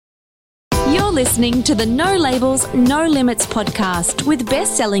You're listening to the No Labels, No Limits podcast with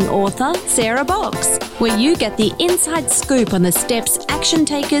best-selling author Sarah Box, where you get the inside scoop on the steps action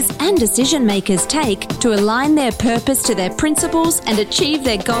takers and decision makers take to align their purpose to their principles and achieve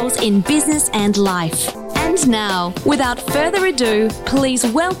their goals in business and life. And now, without further ado, please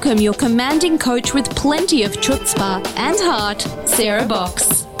welcome your commanding coach with plenty of chutzpah and heart, Sarah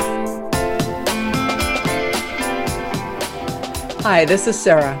Box. Hi, this is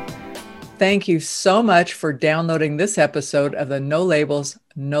Sarah. Thank you so much for downloading this episode of the No Labels,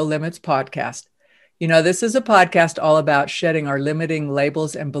 No Limits podcast. You know, this is a podcast all about shedding our limiting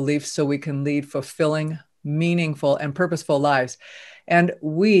labels and beliefs so we can lead fulfilling, meaningful, and purposeful lives. And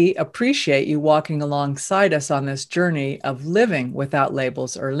we appreciate you walking alongside us on this journey of living without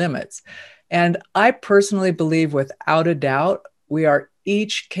labels or limits. And I personally believe without a doubt, we are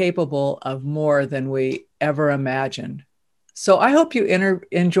each capable of more than we ever imagined. So I hope you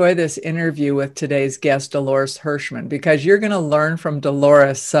enjoy this interview with today's guest, Dolores Hirschman, because you're going to learn from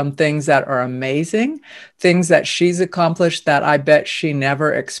Dolores some things that are amazing, things that she's accomplished that I bet she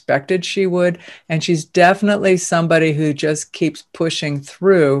never expected she would. And she's definitely somebody who just keeps pushing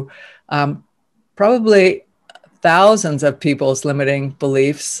through probably thousands of people's limiting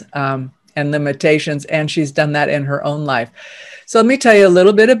beliefs and limitations. And she's done that in her own life. So let me tell you a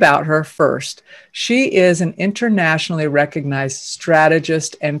little bit about her first. She is an internationally recognized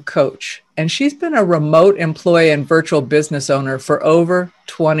strategist and coach, and she's been a remote employee and virtual business owner for over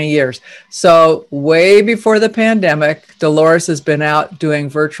 20 years. So way before the pandemic, Dolores has been out doing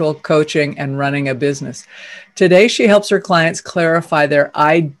virtual coaching and running a business. Today, she helps her clients clarify their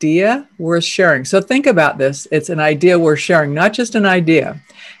idea worth sharing. So think about this. It's an idea worth sharing, not just an idea.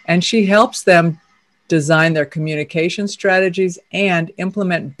 And she helps them design their communication strategies and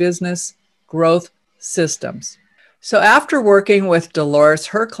implement business growth systems. So after working with Dolores,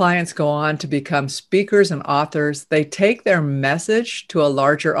 her clients go on to become speakers and authors. They take their message to a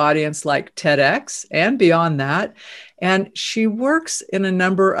larger audience like TEDx and beyond that. And she works in a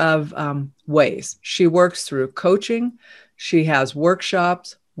number of ways. She works through coaching. She has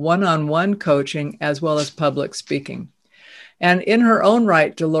workshops, one-on-one coaching, as well as public speaking. And in her own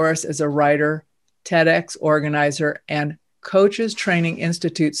right, Dolores is a writer, TEDx organizer, and Coaches Training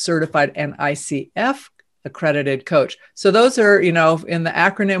Institute certified and ICF accredited coach. So those are, you know, in the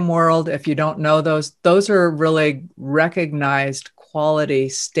acronym world, if you don't know those are really recognized quality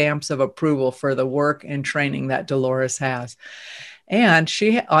stamps of approval for the work and training that Dolores has. And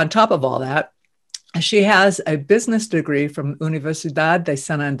she, on top of all that, she has a business degree from Universidad de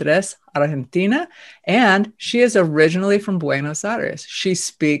San Andrés, Argentina, and she is originally from Buenos Aires. She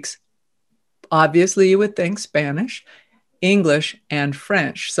speaks, obviously, you would think Spanish, English, and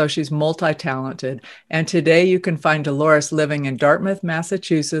French. So she's multi-talented. And today you can find Dolores living in Dartmouth,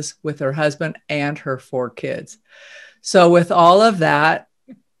 Massachusetts with her husband and her 4 kids. So with all of that,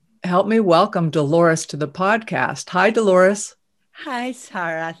 help me welcome Dolores to the podcast. Hi, Dolores. Hi,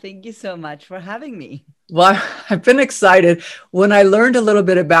 Sarah. Thank you so much for having me. Well, I've been excited. When I learned a little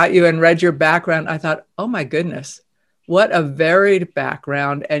bit about you and read your background, I thought, oh my goodness, what a varied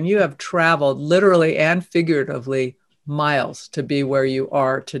background. And you have traveled literally and figuratively miles to be where you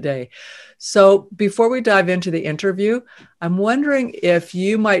are today. So before we dive into the interview, I'm wondering if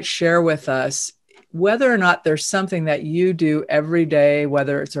you might share with us whether or not there's something that you do every day,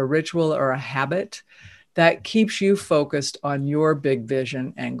 whether it's a ritual or a habit, that keeps you focused on your big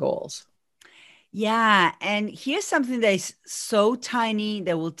vision and goals. Yeah. And here's something that is so tiny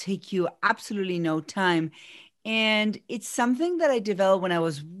that will take you absolutely no time. And it's something that I developed when I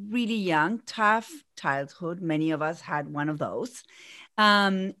was really young, tough childhood. Many of us had one of those.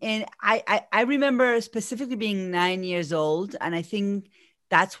 And I remember specifically being 9 years old. And I think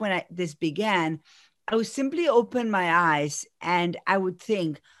that's when this began. I would simply open my eyes and I would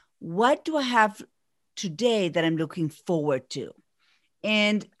think, what do I have today that I'm looking forward to?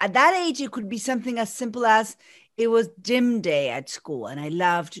 And at that age, it could be something as simple as it was gym day at school and I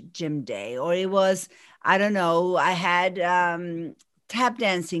loved gym day. Or it was, I don't know, I had tap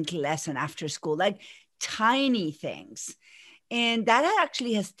dancing lesson after school, like tiny things. And that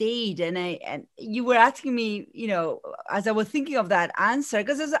actually has stayed. And you were asking me, you know, as I was thinking of that answer,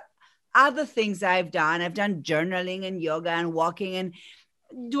 because there's other things I've done. I've done journaling and yoga and walking. And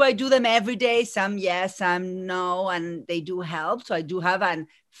do I do them every day? Some yes, some no, and they do help. So I do have a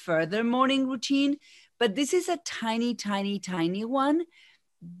further morning routine, but this is a tiny, tiny, tiny one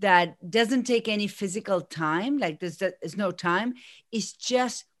that doesn't take any physical time. Like there's no time. It's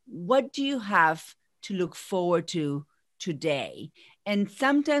just, what do you have to look forward to today? And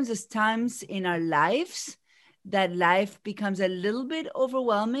sometimes there's times in our lives that life becomes a little bit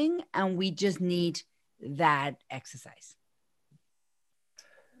overwhelming and we just need that exercise.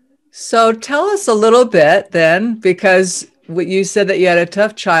 So tell us a little bit then, because you said that you had a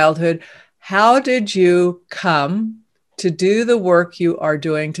tough childhood. How did you come to do the work you are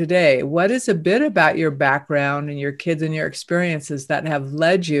doing today? What is a bit about your background and your kids and your experiences that have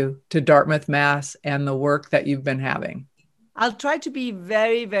led you to Dartmouth, Mass, and the work that you've been having? I'll try to be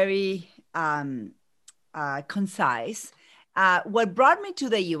very, very concise. What brought me to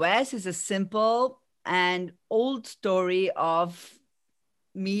the US is a simple and old story of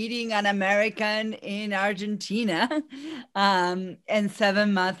meeting an American in Argentina and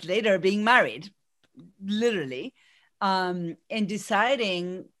 7 months later being married, literally, and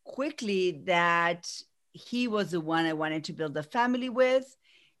deciding quickly that he was the one I wanted to build a family with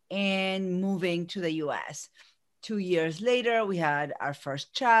and moving to the US. 2 years later, we had our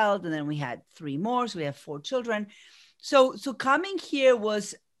first child, and then we had 3 more. So we have 4 children. So coming here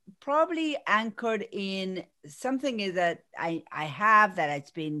was probably anchored in something that I have that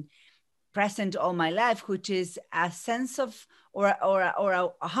it's been present all my life, which is a sense of or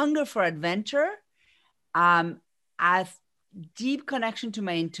a hunger for adventure, a deep connection to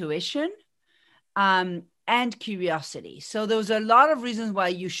my intuition, and curiosity. So there's a lot of reasons why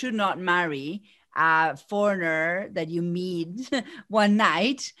you should not marry a foreigner that you meet one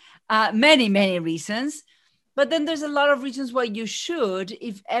night, many, many reasons. But then there's a lot of reasons why you should,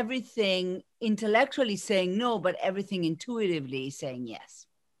 if everything intellectually saying no, but everything intuitively saying yes.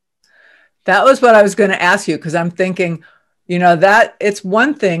 That was what I was going to ask you, because I'm thinking, that it's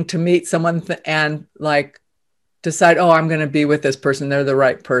one thing to meet someone and like decide, oh, I'm going to be with this person. They're the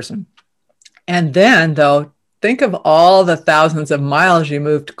right person. And then though, think of all the thousands of miles you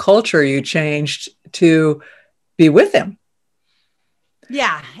moved, culture you changed to be with him.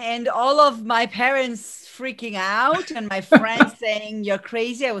 Yeah. And all of my parents freaking out and my friends saying, you're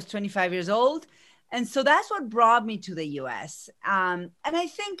crazy. I was 25 years old. And so that's what brought me to the US. And I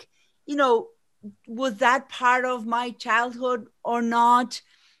think, was that part of my childhood or not?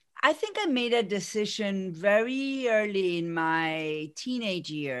 I think I made a decision very early in my teenage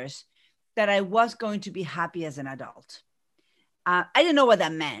years that I was going to be happy as an adult. I didn't know what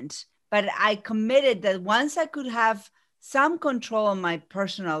that meant, but I committed that once I could have some control on my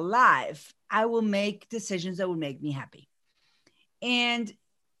personal life, I will make decisions that will make me happy. And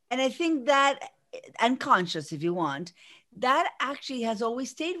I think that unconscious, if you want, that actually has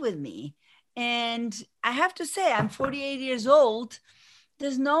always stayed with me. And I have to say, I'm 48 years old.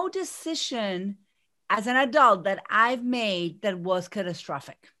 There's no decision as an adult that I've made that was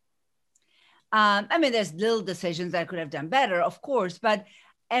catastrophic. There's little decisions that I could have done better, of course, but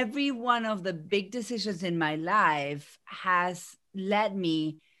every one of the big decisions in my life has led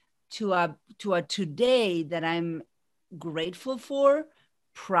me to a today that I'm grateful for,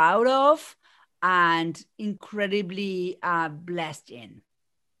 proud of, and incredibly blessed in.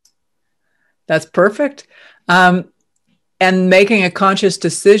 That's perfect. And making a conscious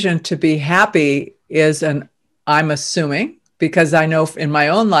decision to be happy is I'm assuming, because I know in my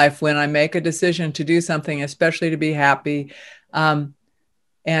own life, when I make a decision to do something, especially to be happy and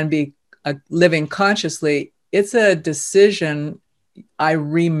be living consciously, it's a decision I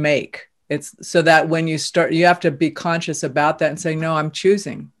remake. It's so that when you start, you have to be conscious about that and say, no, I'm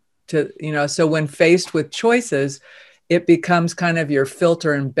choosing to, so when faced with choices, it becomes kind of your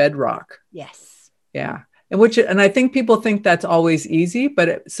filter and bedrock. Yes. Yeah. And I think people think that's always easy, but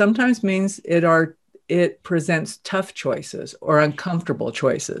it sometimes means it presents tough choices or uncomfortable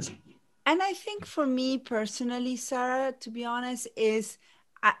choices. And I think for me personally, Sarah, to be honest,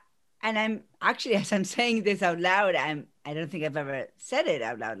 and I'm actually, as I'm saying this out loud, I don't think I've ever said it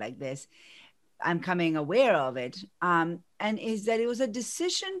out loud like this. I'm coming aware of it. And is that it was a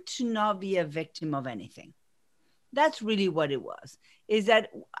decision to not be a victim of anything. That's really what it was. Is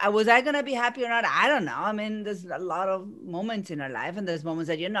that, was I going to be happy or not? I don't know. There's a lot of moments in our life, and there's moments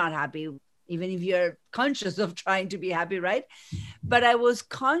that you're not happy, even if you're conscious of trying to be happy, right? But I was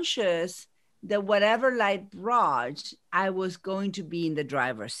conscious that whatever life brought, I was going to be in the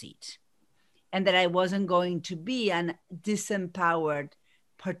driver's seat, and that I wasn't going to be an disempowered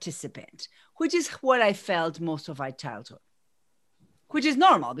participant, which is what I felt most of my childhood, which is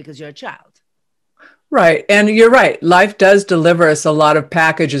normal because you're a child. Right. And you're right. Life does deliver us a lot of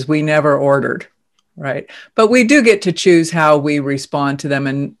packages we never ordered. Right. But we do get to choose how we respond to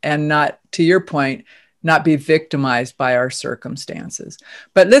them and not, to your point, not be victimized by our circumstances.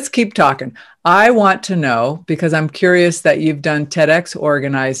 But let's keep talking. I want to know, because I'm curious that you've done TEDx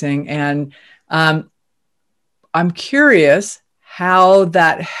organizing, and I'm curious how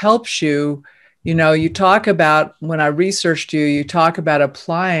that helps you You know, you talk about, when I researched you, you talk about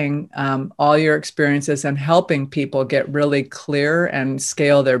applying all your experiences and helping people get really clear and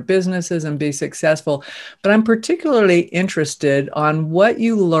scale their businesses and be successful. But I'm particularly interested on what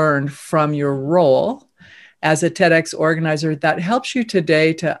you learned from your role as a TEDx organizer that helps you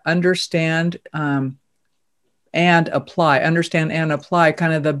today to understand and apply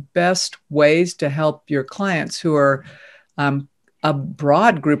kind of the best ways to help your clients who are a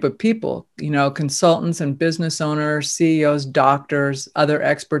broad group of people, you know, consultants and business owners, CEOs, doctors, other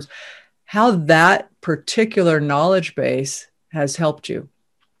experts, how that particular knowledge base has helped you.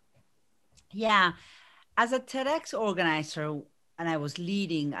 Yeah. As a TEDx organizer, and I was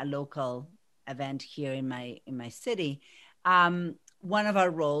leading a local event here in my city, one of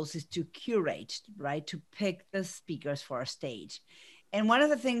our roles is to curate, right? To pick the speakers for our stage. And one of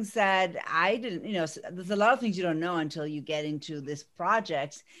the things that I didn't, there's a lot of things you don't know until you get into this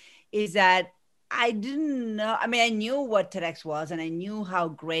project, is that I didn't know. I mean, I knew what TEDx was and I knew how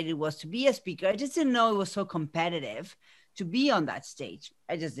great it was to be a speaker. I just didn't know it was so competitive to be on that stage.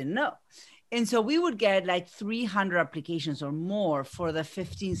 I just didn't know. And so we would get like 300 applications or more for the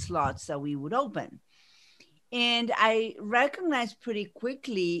 15 slots that we would open. And I recognized pretty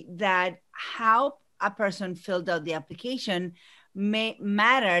quickly that how a person filled out the application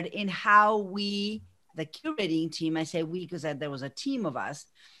mattered in how we, the curating team, I say we because there was a team of us,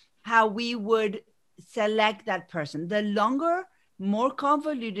 how we would select that person. The longer, more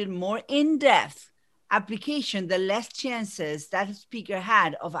convoluted, more in-depth application, the less chances that speaker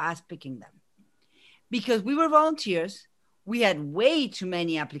had of us picking them. Because we were volunteers, we had way too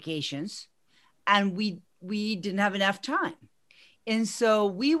many applications, and we didn't have enough time. And so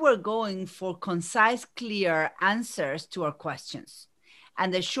we were going for concise, clear answers to our questions.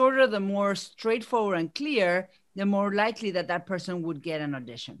 And the shorter, the more straightforward and clear, the more likely that person would get an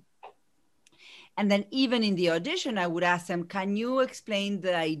audition. And then even in the audition, I would ask them, can you explain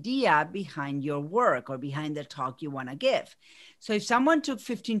the idea behind your work or behind the talk you want to give? So if someone took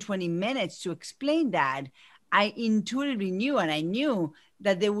 15, 20 minutes to explain that, I intuitively knew, and I knew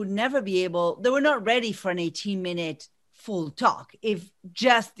that they would never be able, they were not ready for an 18-minute full talk if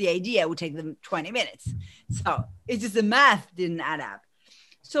just the idea would take them 20 minutes. So it's just the math didn't add up.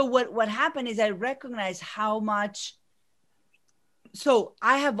 So what happened is I recognized how much. So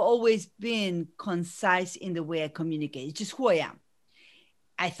I have always been concise in the way I communicate. It's just who I am.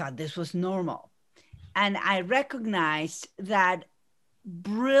 I thought this was normal. And I recognized that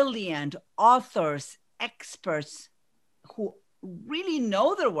brilliant authors, experts who really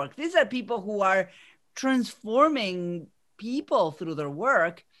know their work, these are people who are transforming people through their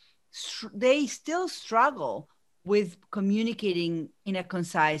work, they still struggle with communicating in a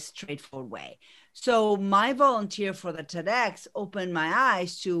concise, straightforward way. So my volunteer for the TEDx opened my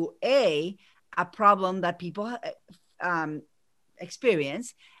eyes to a problem that people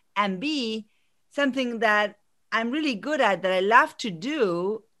experience, and B, something that I'm really good at, that I love to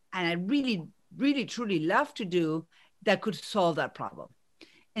do, and I really, really, truly love to do, that could solve that problem.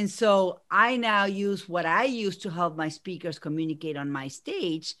 And so I now use what I use to help my speakers communicate on my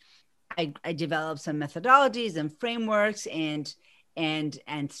stage. I develop some methodologies and frameworks and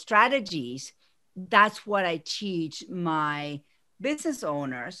strategies. That's what I teach my business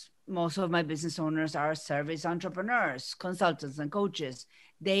owners. Most of my business owners are service entrepreneurs, consultants, and coaches.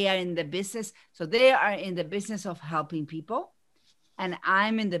 They are in the business. So they are in the business of helping people. And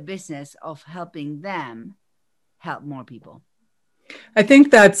I'm in the business of helping them help more people. I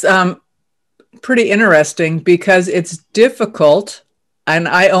think that's pretty interesting because it's difficult. And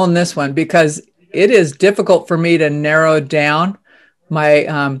I own this one because it is difficult for me to narrow down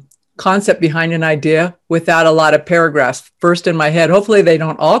my concept behind an idea without a lot of paragraphs first in my head. Hopefully they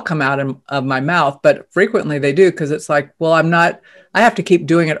don't all come out of my mouth, but frequently they do, because it's like, well, I have to keep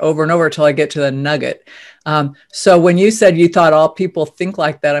doing it over and over until I get to the nugget. So when you said you thought all people think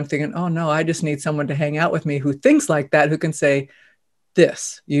like that, I'm thinking, oh no, I just need someone to hang out with me who thinks like that, who can say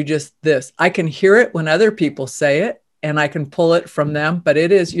this, this. I can hear it when other people say it and I can pull it from them, but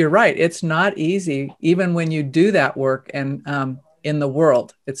you're right. It's not easy, even when you do that work and, in the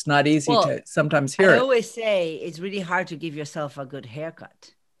world, it's not easy to sometimes hear it. I always say it's really hard to give yourself a good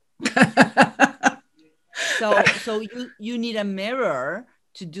haircut. So you need a mirror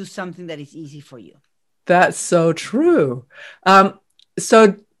to do something that is easy for you. That's so true.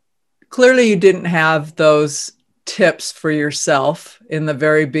 So clearly you didn't have those tips for yourself in the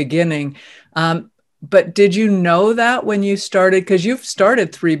very beginning. But did you know that when you started? Because you've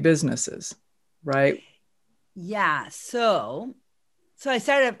started 3 businesses, right? Yeah. So I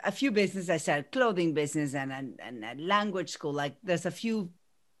started a few businesses. I started clothing business and a language school. Like there's a few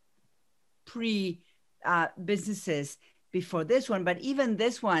businesses before this one, but even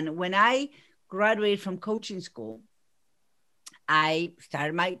this one, when I graduated from coaching school, I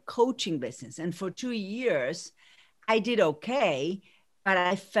started my coaching business. And for 2 years, I did okay, but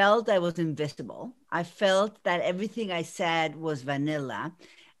I felt I was invisible. I felt that everything I said was vanilla.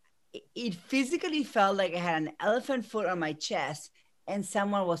 It physically felt like I had an elephant foot on my chest and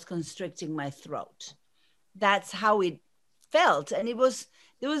someone was constricting my throat. That's how it felt. And there was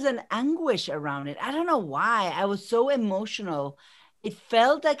an anguish around it. I don't know why. I was so emotional. It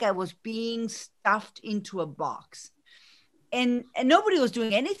felt like I was being stuffed into a box. And nobody was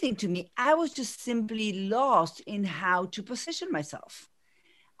doing anything to me. I was just simply lost in how to position myself.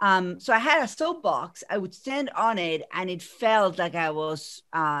 So I had a soapbox. I would stand on it, and it felt like I was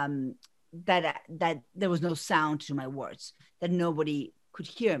that there was no sound to my words, that nobody could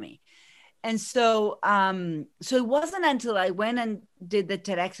hear me. And so it wasn't until I went and did the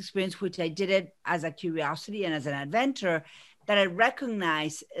TEDx experience, which I did it as a curiosity and as an adventure, that I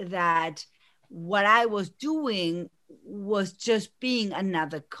recognized that what I was doing was just being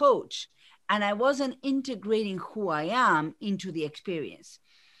another coach, and I wasn't integrating who I am into the experience.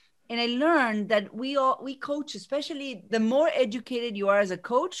 And I learned that we coach, especially the more educated you are as a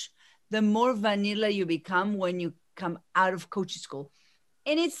coach, the more vanilla you become when you come out of coaching school.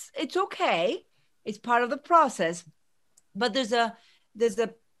 And it's okay. It's part of the process, but there's a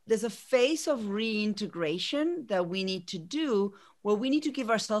phase of reintegration that we need to do, where we need to give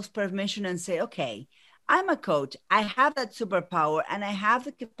ourselves permission and say, okay, I'm a coach. I have that superpower, and I have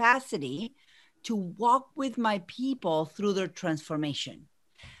the capacity to walk with my people through their transformation.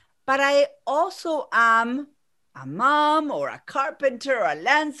 But I also am a mom or a carpenter or a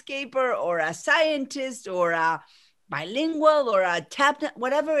landscaper or a scientist or a bilingual or a tap,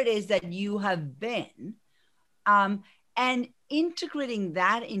 whatever it is that you have been. And integrating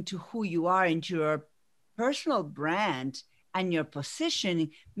that into who you are, into your personal brand and your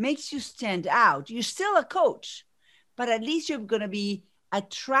position, makes you stand out. You're still a coach, but at least you're going to be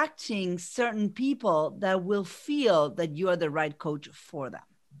attracting certain people that will feel that you are the right coach for them.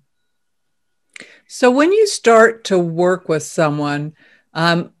 So when you start to work with someone,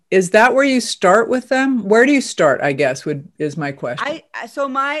 is that where you start with them? Where do you start, I guess, is my question.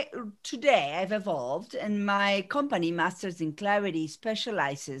 Today I've evolved, and my company, Masters in Clarity,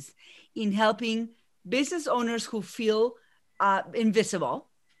 specializes in helping business owners who feel invisible,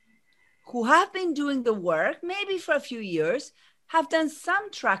 who have been doing the work, maybe for a few years, have done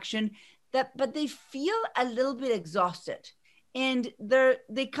some traction, but they feel a little bit exhausted. And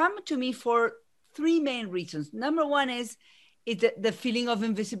they come to me for three main reasons. Number one is the feeling of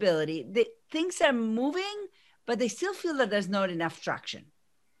invisibility. Things are moving, but they still feel that there's not enough traction,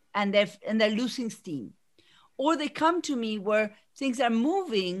 and they're losing steam. Or they come to me where things are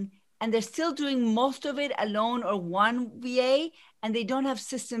moving and they're still doing most of it alone or one VA, and they don't have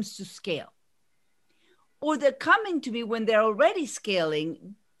systems to scale. Or they're coming to me when they're already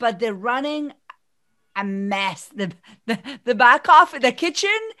scaling, but they're running a mess. The back office, the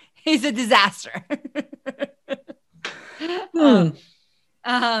kitchen is a disaster.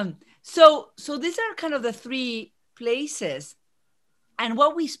 So these are kind of the three places. And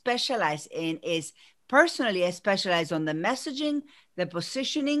what we specialize in is, personally, I specialize on the messaging, the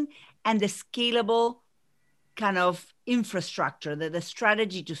positioning, and the scalable kind of infrastructure, the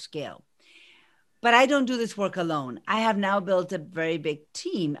strategy to scale. But I don't do this work alone. I have now built a very big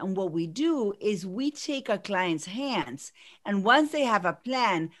team. And what we do is we take our clients' hands, and once they have a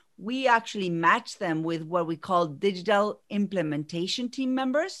plan, we actually match them with what we call digital implementation team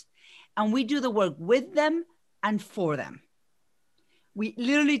members. And we do the work with them and for them. We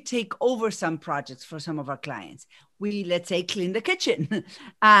literally take over some projects for some of our clients. We, let's say, clean the kitchen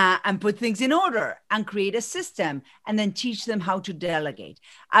and put things in order and create a system, and then teach them how to delegate.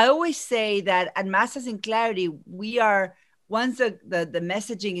 I always say that at Masters in Clarity, we are, once the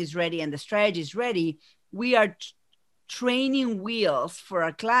messaging is ready and the strategy is ready, we are training wheels for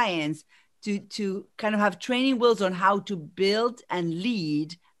our clients to kind of have training wheels on how to build and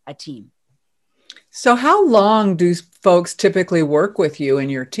lead a team. So how long do folks typically work with you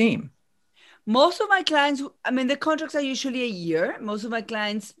and your team? Most of my clients, the contracts are usually a year. Most of my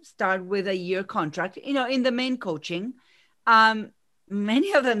clients start with a year contract, in the main coaching.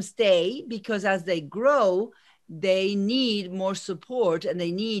 Many of them stay because as they grow, they need more support, and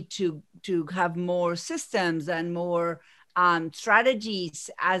they need to have more systems and more strategies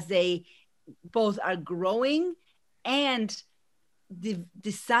as they both are growing and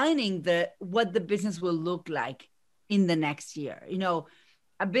designing what the business will look like in the next year.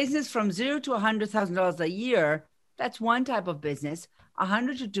 A business from $0 to $100,000 a year, that's one type of business.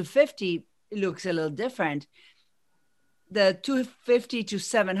 100 to 250, looks a little different. The 250 to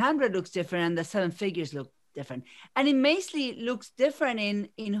 700 looks different, and the seven figures look different. And it mainly looks different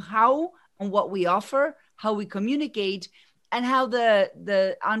in how and what we offer, how we communicate, and how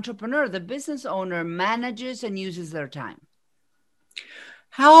the entrepreneur, the business owner, manages and uses their time.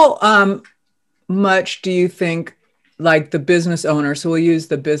 How much do you think, like the business owner, so we'll use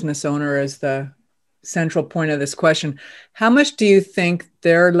the business owner as the central point of this question, how much do you think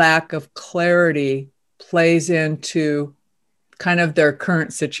their lack of clarity plays into kind of their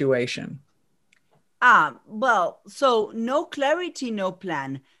current situation? Well, so no clarity, no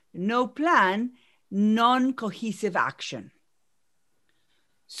plan, non-cohesive action.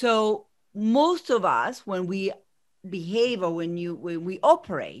 So most of us, when we behave or when we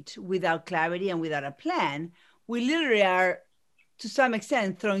operate without clarity and without a plan, we literally are, to some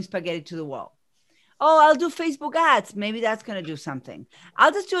extent, throwing spaghetti to the wall. Oh, I'll do Facebook ads. Maybe that's going to do something.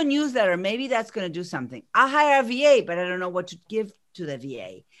 I'll just do a newsletter. Maybe that's going to do something. I'll hire a VA, but I don't know what to give to the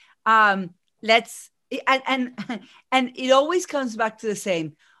VA. And it always comes back to the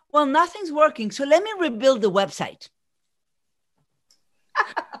same. Well, nothing's working, so let me rebuild the website.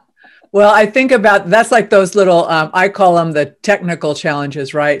 Well, I think about, that's like those little, I call them the technical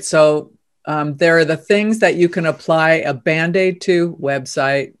challenges, right? So there are the things that you can apply a Band-Aid to,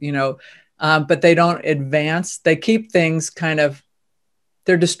 website, but they don't advance. They keep things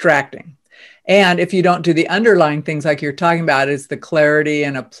they're distracting. And if you don't do the underlying things like you're talking about, is the clarity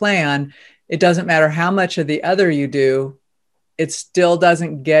and a plan, it doesn't matter how much of the other you do, it still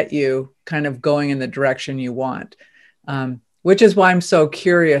doesn't get you kind of going in the direction you want. Which is why I'm so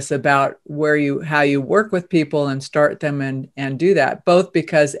curious about how you work with people and start them and do that, both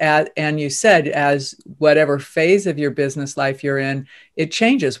because, and you said, as whatever phase of your business life you're in, it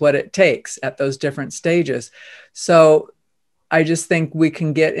changes what it takes at those different stages. So I just think we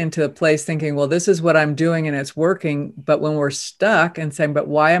can get into a place thinking, well, this is what I'm doing and it's working. But when we're stuck and saying, but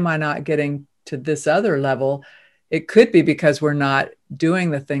why am I not getting to this other level? It could be because we're not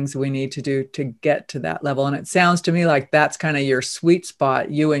doing the things we need to do to get to that level. And it sounds to me like that's kind of your sweet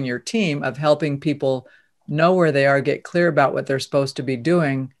spot, you and your team, of helping people know where they are, get clear about what they're supposed to be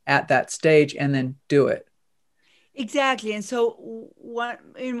doing at that stage, and then do it. Exactly. And so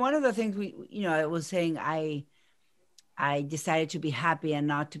one of the things I was saying, I decided to be happy and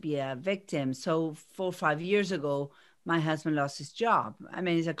not to be a victim. So 4 or 5 years ago, my husband lost his job. I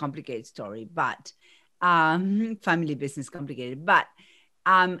mean, it's a complicated story, but family business complicated. But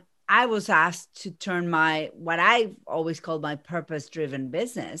I was asked to turn what I always called my purpose-driven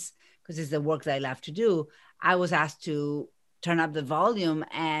business, because it's the work that I love to do. I was asked to turn up the volume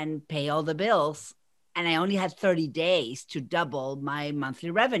and pay all the bills. And I only had 30 days to double my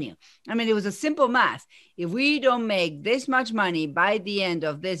monthly revenue. I mean, it was a simple math. If we don't make this much money by the end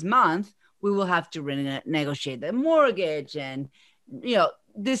of this month, we will have to renegotiate the mortgage and,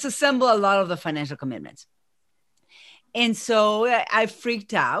 disassemble a lot of the financial commitments. And so I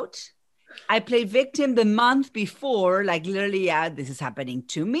freaked out. I played victim the month before, like literally, this is happening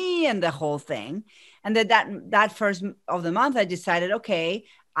to me and the whole thing. And that first of the month, I decided, okay,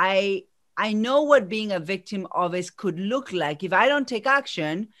 I know what being a victim of it could look like. If I don't take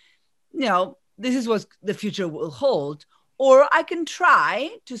action, this is what the future will hold. Or I can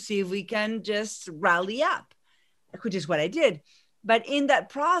try to see if we can just rally up, which is what I did. But in that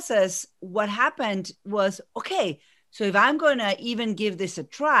process, what happened was, okay, so if I'm going to even give this a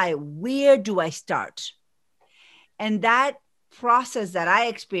try, where do I start? And that process that I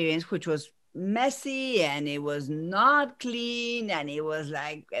experienced, which was messy and it was not clean and it was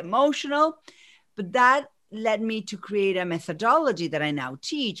like emotional, but that led me to create a methodology that I now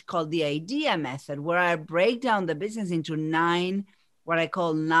teach called the IDEA method, where I break down the business into 9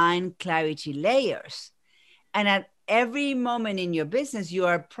 clarity layers. And at every moment in your business, you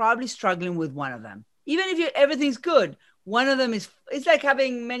are probably struggling with one of them. Even if everything's good, one of them it's like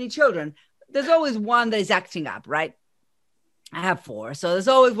having many children. There's always one that is acting up, right? I have 4. So there's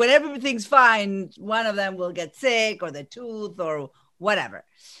always, when everything's fine, one of them will get sick or the tooth or whatever.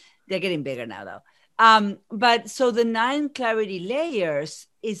 They're getting bigger now though. But so the 9 clarity layers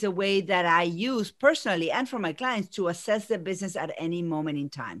is a way that I use personally and for my clients to assess the business at any moment in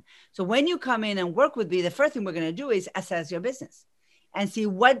time. So when you come in and work with me, the first thing we're going to do is assess your business and see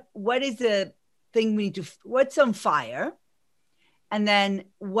what is the thing we need to, what's on fire. And then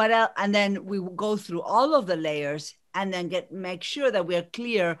what else? And then we will go through all of the layers and then make sure that we're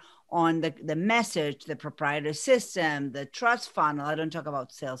clear on the message, the proprietary system, the trust funnel. I don't talk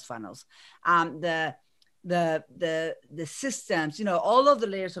about sales funnels, the systems, all of the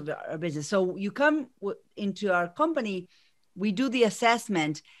layers of our business. So you come into our company, we do the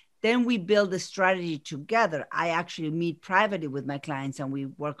assessment, Then we build a strategy together. I actually meet privately with my clients and we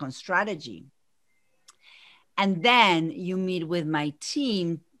work on strategy. And then you meet with my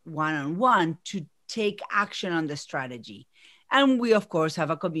team one-on-one to take action on the strategy. And we, of course, have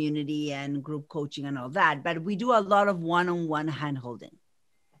a community and group coaching and all that, but we do a lot of one-on-one hand-holding.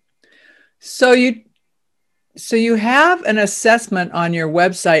 So you have an assessment on your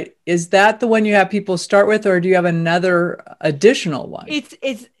website. Is that the one you have people start with, or do you have another additional one?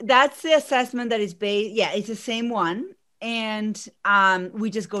 That's the assessment that is based. Yeah, it's the same one. And we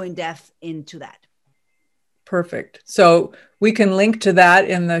just go in depth into that. Perfect. So we can link to that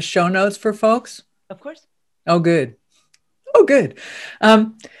in the show notes for folks? Of course. Oh, good. Oh, good.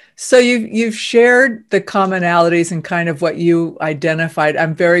 So you've shared the commonalities and kind of what you identified.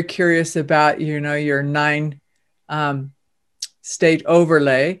 I'm very curious about, your 9 stage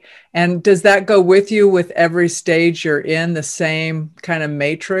overlay. And does that go with you with every stage you're in, the same kind of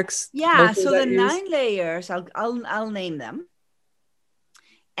matrix? Yeah. So the 9 layers, I'll name them.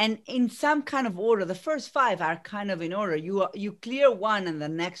 And in some kind of order, the first 5 are kind of in order. You clear one and the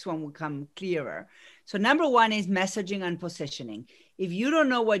next one will come clearer. So number 1 is messaging and positioning. If you don't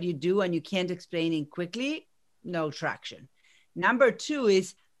know what you do and you can't explain it quickly, no traction. Number 2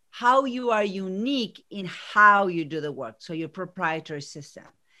 is how you are unique in how you do the work. So your proprietary system.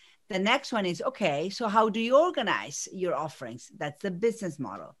 The next one is, okay, so how do you organize your offerings? That's the business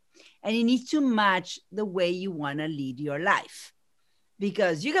model. And it needs to match the way you want to lead your life.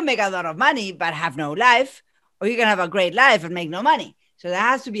 Because you can make a lot of money, but have no life, or you can have a great life and make no money. So there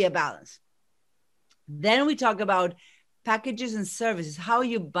has to be a balance. Then we talk about packages and services. How are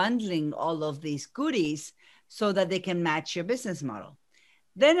you bundling all of these goodies so that they can match your business model?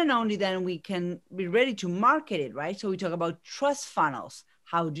 Then and only then we can be ready to market it, right? So we talk about trust funnels.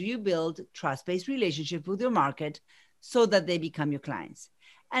 How do you build trust-based relationships with your market so that they become your clients?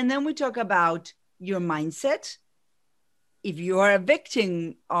 And then we talk about your mindset. If you are a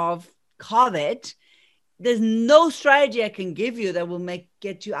victim of COVID, there's no strategy I can give you that will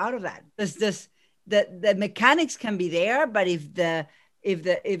get you out of that. The mechanics can be there, but if the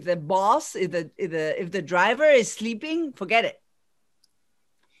driver is sleeping, forget it.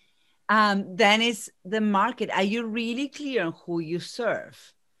 Then it's the market. Are you really clear on who you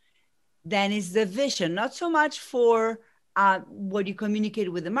serve? Then it's the vision, not so much for what you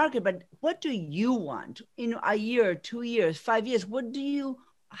communicate with the market, but what do you want in a year, 2 years, 5 years?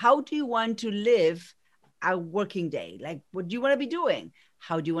 How do you want to live a working day? Like, what do you want to be doing?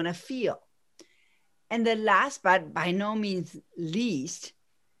 How do you want to feel? And the last, but by no means least,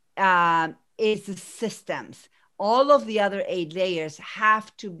 is the systems. All of the other 8 layers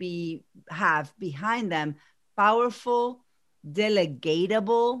have behind them powerful,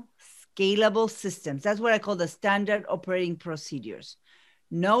 delegatable, scalable systems. That's what I call the standard operating procedures.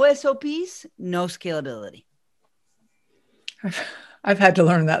 No SOPs, no scalability. I've had to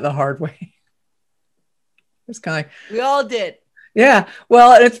learn that the hard way. It's kind of like, we all did. Yeah.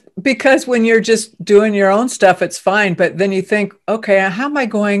 Well, it's because when you're just doing your own stuff, it's fine. But then you think, okay, how am I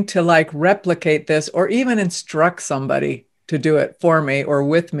going to replicate this or even instruct somebody to do it for me or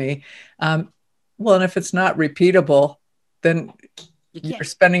with me? Well, and if it's not repeatable, then you're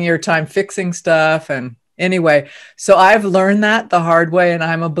spending your time fixing stuff. And anyway, so I've learned that the hard way, and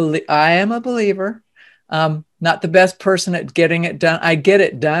I am a believer. Not the best person at getting it done. I get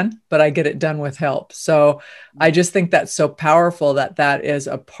it done, but I get it done with help. So I just think that's so powerful that is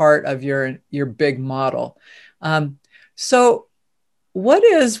a part of your big model. So what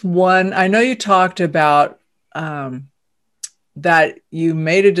is one, I know you talked about that you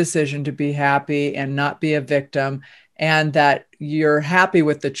made a decision to be happy and not be a victim, and that you're happy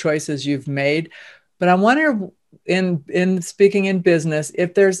with the choices you've made. But I wonder, in speaking in business,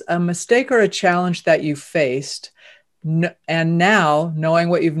 if there's a mistake or a challenge that you faced, and now knowing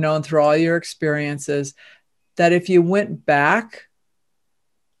what you've known through all your experiences, that if you went back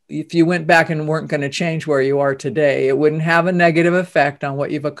and weren't going to change where you are today, it wouldn't have a negative effect on what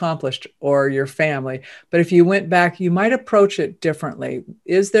you've accomplished or your family. But if you went back, you might approach it differently.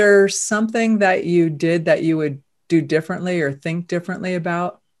 Is there something that you did that you would do differently or think differently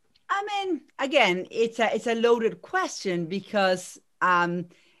about? I mean, again, it's a loaded question because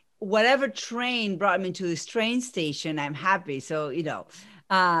whatever train brought me to this train station, I'm happy. So,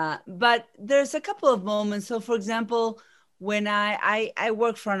 but there's a couple of moments. So, for example, when I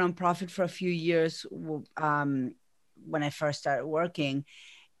worked for a nonprofit for a few years when I first started working,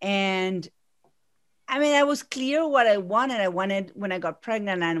 and I mean, I was clear what I wanted. I wanted, when I got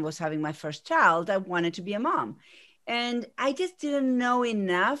pregnant and was having my first child, I wanted to be a mom. And I just didn't know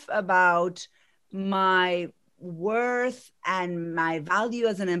enough about my worth and my value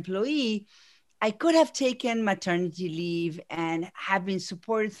as an employee, I could have taken maternity leave and have been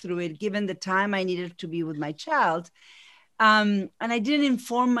supported through it, given the time I needed to be with my child. And I didn't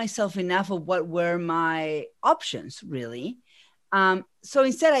inform myself enough of what were my options, really. So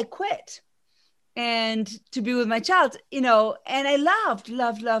instead, I quit and to be with my child, and I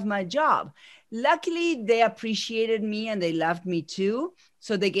loved my job. Luckily, they appreciated me and they loved me too.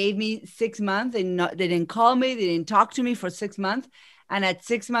 So they gave me 6 months. They didn't call me. They didn't talk to me for 6 months. And at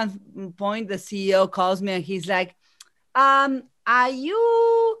 6 month point, the CEO calls me and he's like, are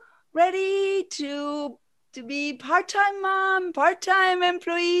you ready to be part-time mom, part-time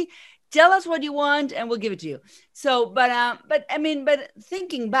employee? Tell us what you want and we'll give it to you. So, but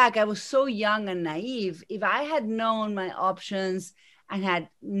thinking back, I was so young and naive. If I had known my options and had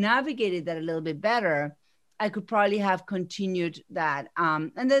navigated that a little bit better, I could probably have continued that.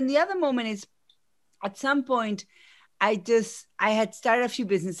 And then the other moment is at some point, I had started a few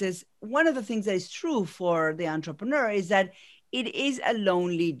businesses. One of the things that is true for the entrepreneur is that it is a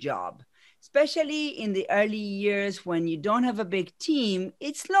lonely job, especially in the early years when you don't have a big team,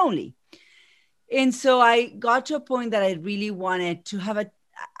 it's lonely. And so I got to a point that I really wanted to have a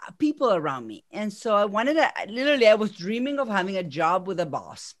people around me. And so I was dreaming of having a job with a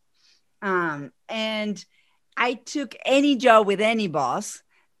boss. And I took any job with any boss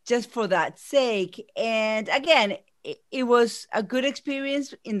just for that sake. And again, it was a good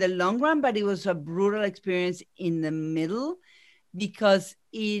experience in the long run, but it was a brutal experience in the middle because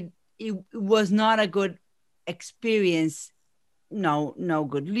it was not a good experience. No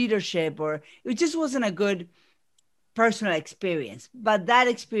good leadership, or it just wasn't a good personal experience. But that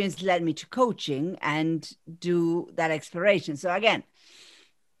experience led me to coaching and do that exploration. So again,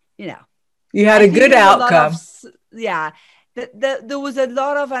 you had a good outcome. There was a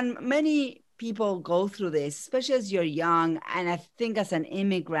lot of, and many people go through this, especially as you're young. And I think as an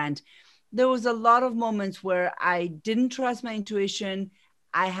immigrant, there was a lot of moments where I didn't trust my intuition.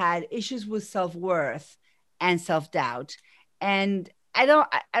 I had issues with self-worth and self-doubt. And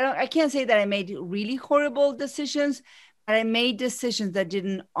I can't say that I made really horrible decisions, but I made decisions that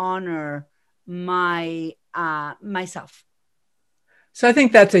didn't honor myself. So I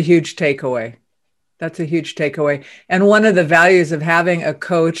think that's a huge takeaway. And one of the values of having a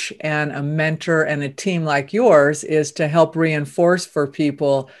coach and a mentor and a team like yours is to help reinforce for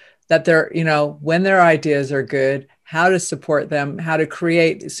people that they're, when their ideas are good, how to support them, how to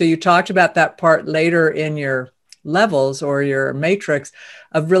create. So you talked about that part later in your levels or your matrix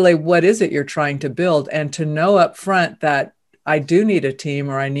of really what is it you're trying to build, and to know up front that I do need a team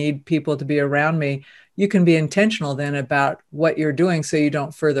or I need people to be around me. You can be intentional then about what you're doing so you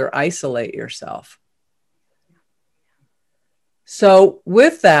don't further isolate yourself. So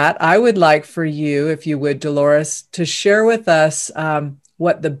with that, I would like for you, if you would, Dolores, to share with us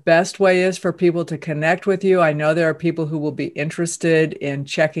what the best way is for people to connect with you. I know there are people who will be interested in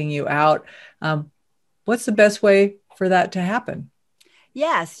checking you out. What's the best way for that to happen?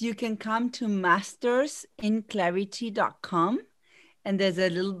 Yes, you can come to mastersinclarity.com. And there's a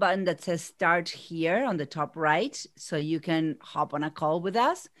little button that says start here on the top right. So you can hop on a call with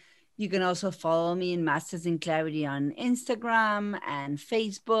us. You can also follow me in Masters in Clarity on Instagram and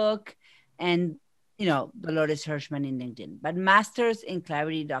Facebook and, Dolores Hirschman in LinkedIn, but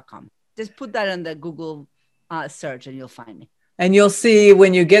mastersinclarity.com. Just put that on the Google search and you'll find me. And you'll see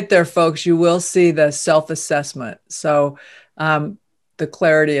when you get there, folks, you will see the self-assessment. So the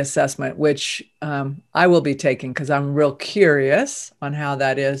clarity assessment, which I will be taking because I'm real curious on how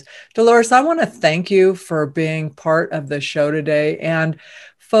that is. Dolores, I want to thank you for being part of the show today. And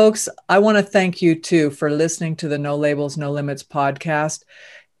folks, I want to thank you too for listening to the No Labels, No Limits podcast.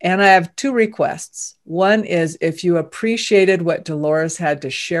 And I have two requests. One is if you appreciated what Dolores had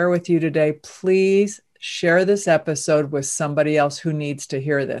to share with you today, please share this episode with somebody else who needs to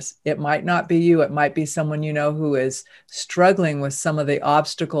hear this. It might not be you. It might be someone who is struggling with some of the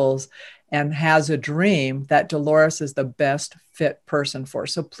obstacles and has a dream that Dolores is the best fit person for.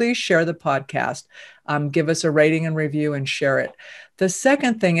 So please share the podcast, give us a rating and review and share it. The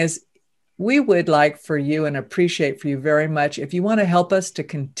second thing is we would like for you and appreciate for you very much if you want to help us to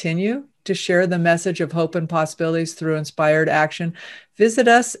continue to share the message of hope and possibilities through inspired action. Visit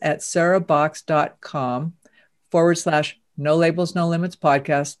us at sarahbox.com/No Labels, No Limits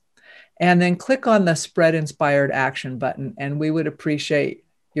podcast, and then click on the Spread Inspired Action button. And we would appreciate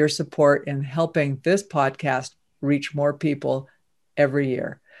your support in helping this podcast reach more people every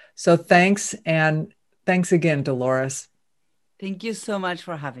year. So thanks. And thanks again, Dolores. Thank you so much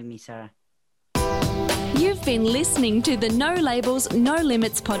for having me, Sarah. You You've been listening to the No Labels, No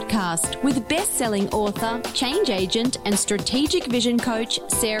Limits podcast with best-selling author, change agent, and strategic vision coach,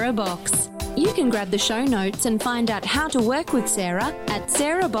 Sarah Box. You can grab the show notes and find out how to work with Sarah at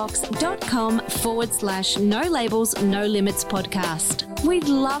sarahbox.com/No Labels, No Limits podcast. We'd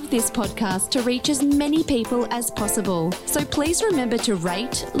love this podcast to reach as many people as possible. So please remember to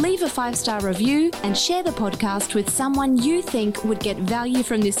rate, leave a 5-star review, and share the podcast with someone you think would get value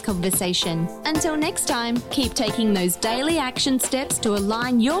from this conversation. Until next time, keep taking those daily action steps to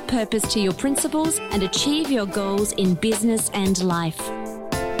align your purpose to your principles and achieve your goals in business and life.